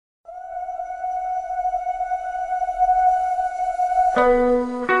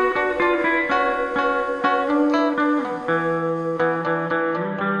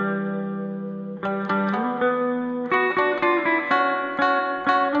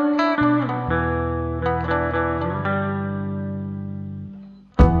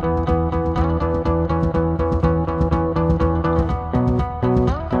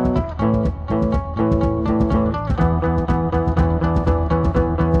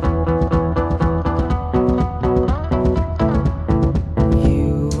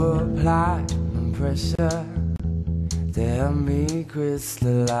it's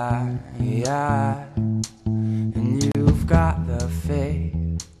the lie, and you've got the faith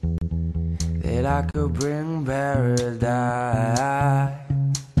that I could bring paradise.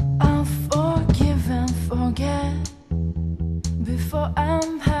 I'll forgive and forget before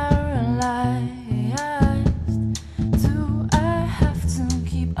I'm paralyzed. Do I have to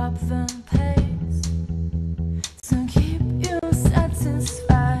keep up the pace to keep you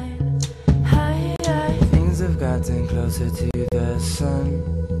satisfied? Things have gotten closer to the sun,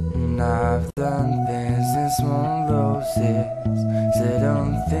 and I've done things in small doses. So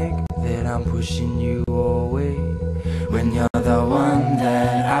don't think that I'm pushing you away when you're